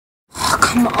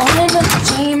come on,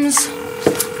 James.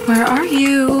 Where are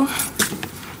you?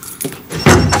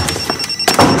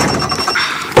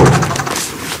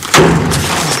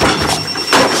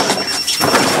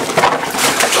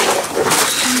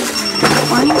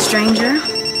 Morning, stranger.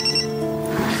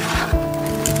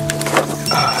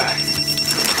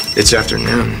 It's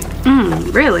afternoon.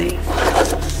 Really?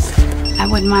 I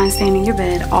wouldn't mind staying in your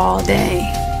bed all day.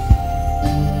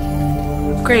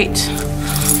 Great.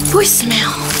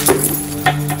 Voicemail.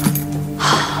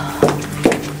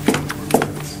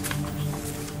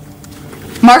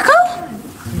 Marco?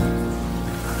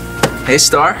 Hey,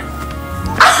 Starr.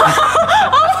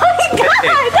 Oh my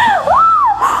God!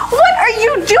 What are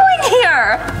you doing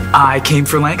here? I came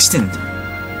for Langston.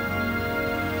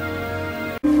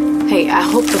 Hey, I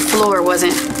hope the floor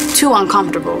wasn't too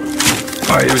uncomfortable.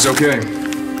 It was okay.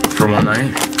 For one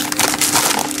night.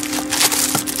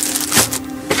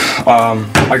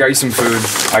 I got you some food.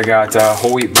 I got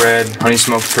whole wheat bread, honey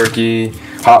smoked turkey,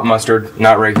 hot mustard,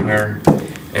 not regular,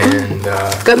 and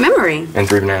Good memory. and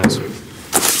 3 bananas.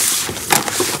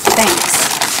 Thanks.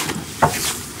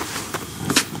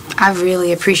 I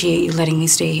really appreciate you letting me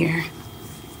stay here.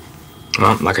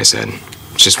 Well, like I said,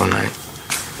 it's just one night.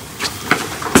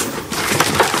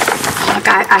 Look,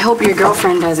 I hope your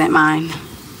girlfriend doesn't mind.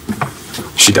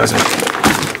 She doesn't.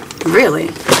 Really?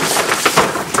 All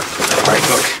right,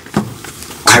 look.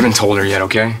 I haven't told her yet,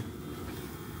 okay?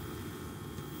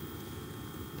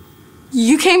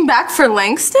 You came back for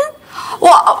Langston?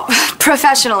 Well,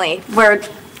 professionally, we're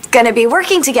gonna be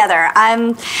working together.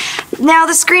 I'm now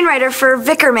the screenwriter for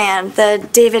Vicar Man, the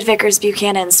David Vickers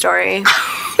Buchanan story.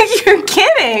 You're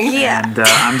kidding. Yeah. And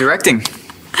I'm directing.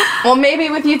 Well, maybe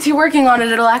with you two working on it,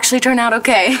 it'll actually turn out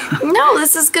okay. No,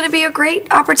 this is gonna be a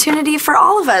great opportunity for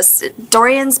all of us.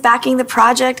 Dorian's backing the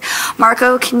project.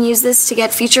 Marco can use this to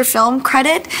get feature film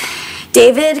credit.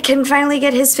 David can finally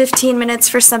get his 15 minutes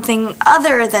for something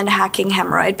other than hacking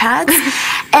hemorrhoid pads.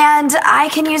 And I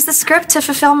can use the script to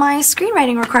fulfill my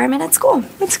screenwriting requirement at school.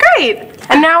 That's great.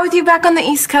 And now with you back on the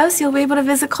East Coast, you'll be able to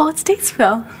visit Cole at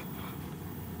Statesville.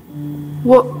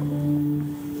 What?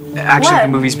 Actually, What? the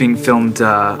movie's being filmed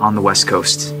on the West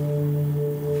Coast.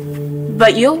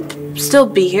 But you'll still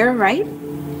be here, right?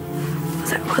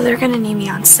 Well, they're gonna need me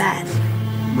on set.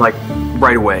 Like,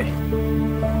 right away.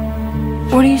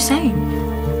 What are you saying?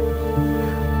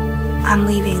 I'm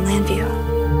leaving Landview.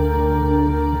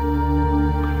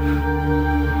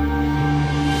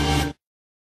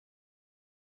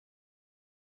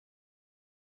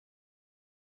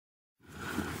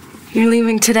 You're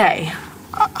leaving today.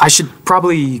 I should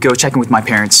probably go check in with my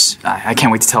parents. I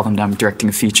can't wait to tell them that I'm directing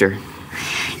a feature.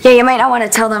 Yeah, you might not want to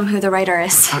tell them who the writer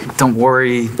is. Don't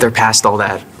worry, they're past all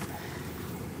that.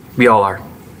 We all are.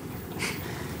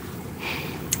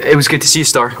 It was good to see you,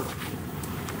 Starr.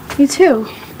 You too.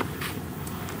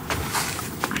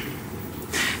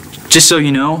 Just so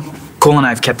you know, Cole and I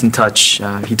have kept in touch.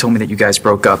 He told me that you guys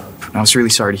broke up. I was really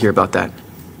sorry to hear about that.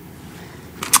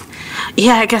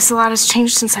 Yeah, I guess a lot has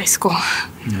changed since high school.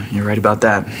 Yeah, you're right about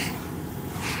that.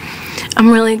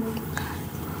 I'm really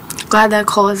glad that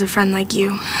Cole has a friend like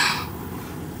you.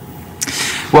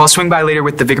 Well, I'll swing by later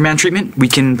with the Vicar Man treatment. We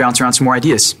can bounce around some more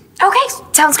ideas. Okay,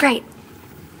 sounds great.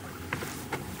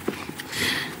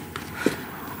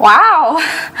 Wow.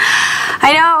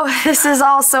 I know, this is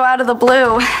all so out of the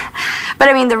blue. But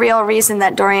I mean, the real reason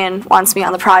that Dorian wants me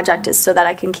on the project is so that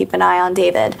I can keep an eye on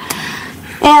David.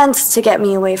 And to get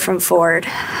me away from Ford.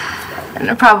 And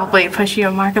it'll probably push you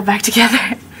and Marco back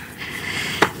together.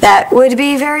 That would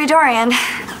be very Dorian.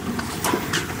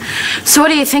 So what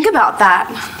do you think about that?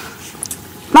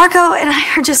 Marco and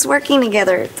I are just working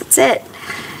together, that's it.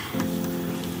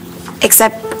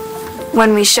 Except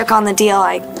when we shook on the deal,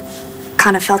 I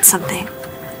kind of felt something.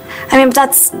 I mean,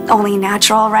 that's only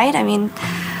natural, right? I mean,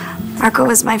 Marco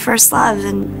was my first love,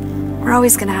 and we're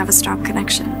always gonna have a strong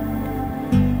connection.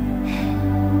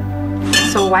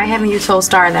 So why haven't you told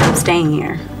Starr that I'm staying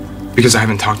here? Because I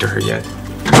haven't talked to her yet.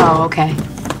 Oh, okay.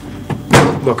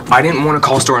 Look, I didn't want to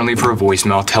call Starr and leave her a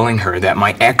voicemail telling her that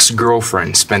my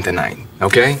ex-girlfriend spent the night,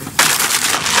 okay?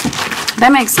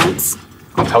 That makes sense.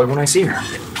 I'll tell her when I see her.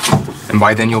 And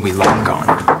by then you'll be long gone.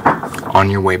 On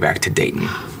your way back to Dayton.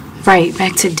 Right,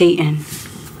 back to Dayton.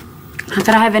 Not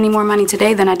that I have any more money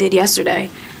today than I did yesterday.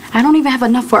 I don't even have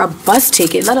enough for a bus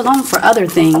ticket, let alone for other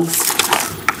things.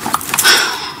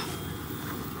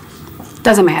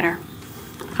 Doesn't matter.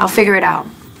 I'll figure it out.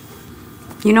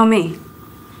 You know me.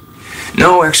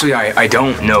 No, actually, I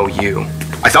don't know you.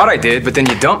 I thought I did, but then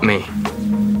you dumped me.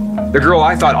 The girl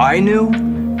I thought I knew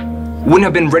wouldn't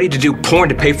have been ready to do porn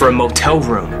to pay for a motel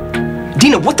room.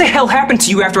 Dina, what the hell happened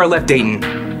to you after I left Dayton?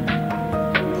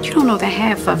 You don't know the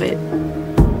half of it.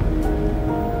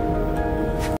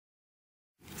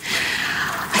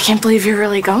 I can't believe you're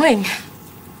really going.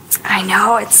 I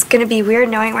know, it's gonna be weird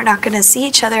knowing we're not gonna see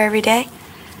each other every day.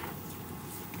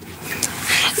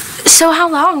 So how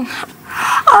long?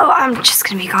 Oh, I'm just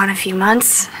gonna be gone a few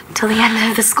months, till the end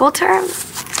of the school term.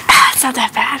 It's not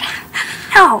that bad.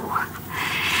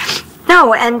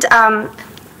 No, and,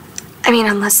 I mean,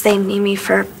 unless they need me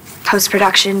for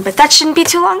post-production, but that shouldn't be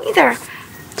too long either.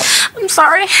 I'm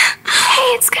sorry.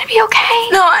 Hey, it's gonna be okay.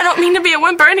 No, I don't mean to be a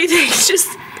wimp or anything. It's just...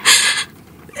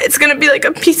 It's gonna be like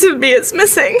a piece of me is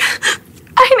missing.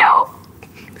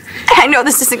 I know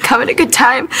this doesn't come at a good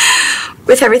time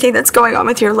with everything that's going on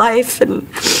with your life and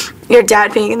your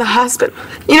dad being in the hospital.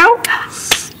 You know,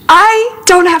 I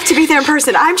don't have to be there in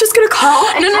person. I'm just gonna call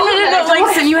and No,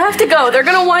 Langston, you have to go. They're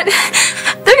gonna want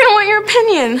your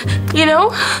opinion, you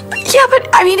know? Yeah, but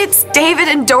I mean, it's David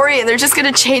and Dorian. They're just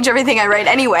gonna change everything I write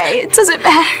anyway. It doesn't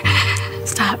matter.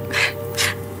 Stop.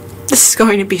 This is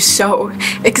going to be so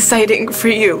exciting for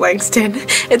you, Langston.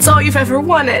 It's all you've ever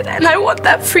wanted, and I want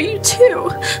that for you too.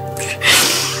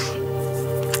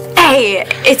 Hey,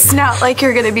 it's not like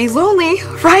you're gonna be lonely,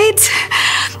 right?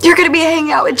 You're gonna be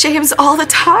hanging out with James all the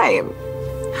time.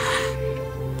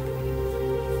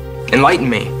 Enlighten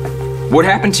me. What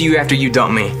happened to you after you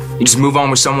dumped me? You just move on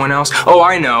with someone else? Oh,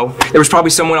 I know. There was probably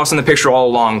someone else in the picture all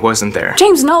along, wasn't there?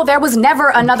 James, no, there was never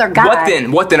another guy. What then?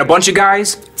 What then? A bunch of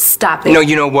guys? Stop it. No,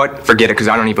 you know what? Forget it, because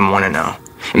I don't even want to know.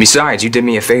 And besides, you did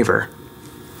me a favor.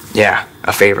 Yeah,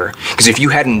 a favor. Because if you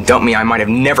hadn't dumped me, I might have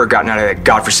never gotten out of that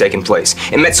godforsaken place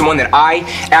and met someone that I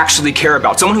actually care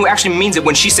about. Someone who actually means it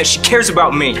when she says she cares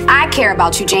about me. I care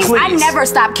about you, James. Please. I never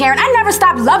stopped caring. I never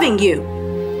stopped loving you.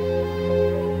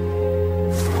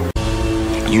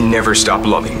 You never stopped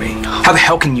loving me. How the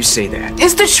hell can you say that?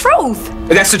 It's the truth.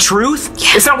 That's the truth?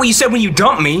 Yeah. It's not what you said when you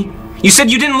dumped me. You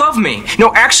said you didn't love me.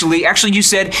 No, actually you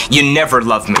said you never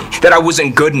loved me. That I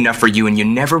wasn't good enough for you and you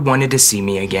never wanted to see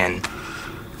me again.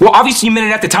 Well, obviously you meant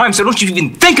it at the time, so don't you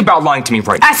even think about lying to me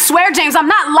right now. I swear, James, I'm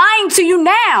not lying to you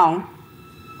now.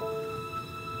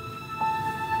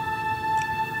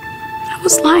 I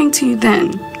was lying to you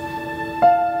then.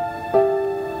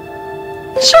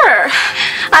 Sure.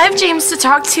 I have James to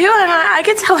talk to, and I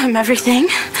could tell him everything.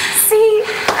 See?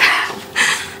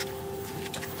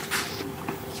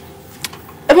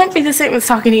 It won't be the same as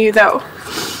talking to you, though.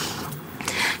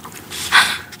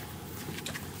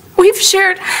 We've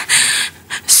shared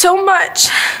so much.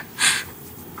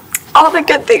 All the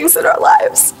good things in our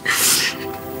lives.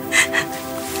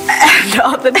 And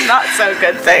all the not so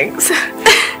good things.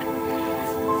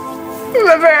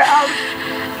 Remember,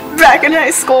 back in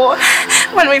high school,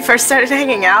 when we first started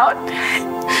hanging out,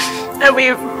 and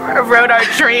we wrote our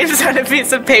dreams on a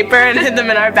piece of paper and hid them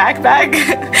in our backpack?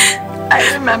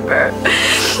 I remember.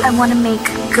 I want to make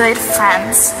good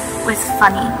friends with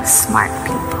funny, smart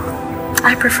people.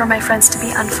 I prefer my friends to be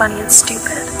unfunny and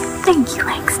stupid. Thank you,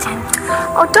 Langston.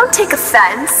 Oh, don't take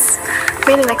offense.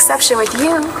 Made an exception with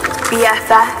you,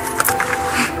 BFF.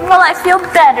 Well, I feel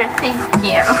better, thank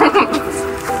you.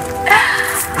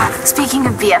 Speaking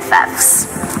of BFFs,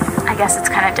 I guess it's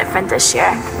kind of different this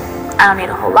year. I don't need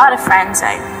a whole lot of friends,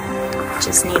 I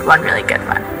just need one really good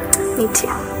one. Me too.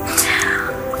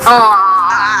 Aww.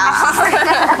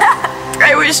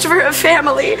 I wished for a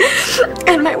family,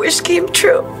 and my wish came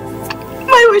true.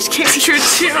 My wish came true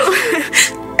too.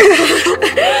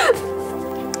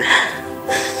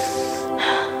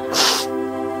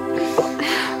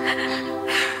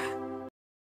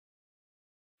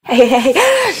 Hey,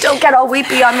 don't get all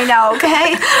weepy on me now,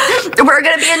 okay? We're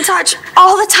gonna be in touch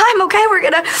all the time, okay? We're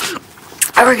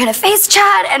gonna face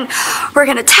chat and we're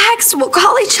gonna text. We'll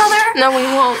call each other. No, we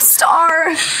won't.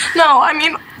 Starr. No, I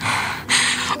mean,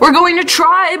 we're going to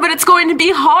try, but it's going to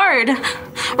be hard.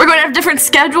 We're going to have different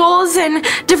schedules and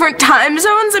different time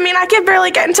zones. I mean, I can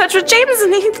barely get in touch with James,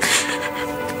 and he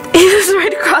lives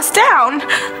right across town.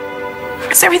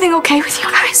 Is everything okay with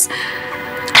you guys?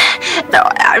 No,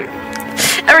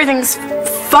 everything's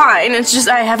fine. It's just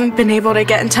I haven't been able to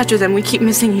get in touch with him. We keep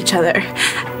missing each other.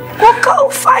 Well, go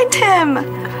find him.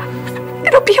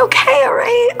 It'll be okay, all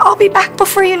right? I'll be back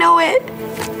before you know it.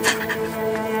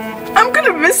 I'm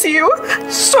gonna miss you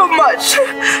so much.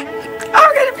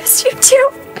 I'm gonna miss you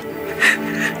too.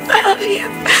 I love you.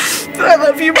 I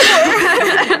love you more.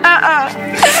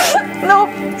 No.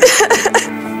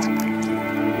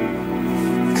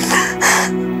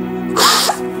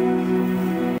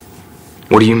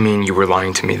 What do you mean you were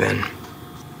lying to me then?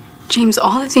 James,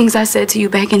 all the things I said to you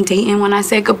back in Dayton when I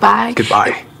said goodbye.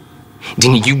 Goodbye.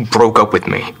 Dini, you broke up with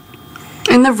me.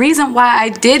 And the reason why I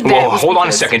did that Whoa, was hold on a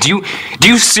because- second. Do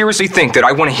you seriously think that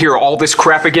I want to hear all this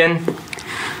crap again?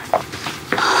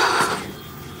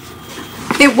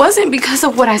 It wasn't because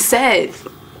of what I said.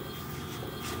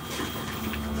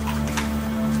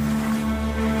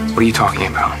 What are you talking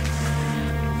about?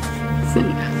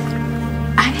 Listen,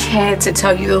 I had to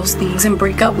tell you those things and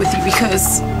break up with you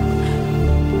because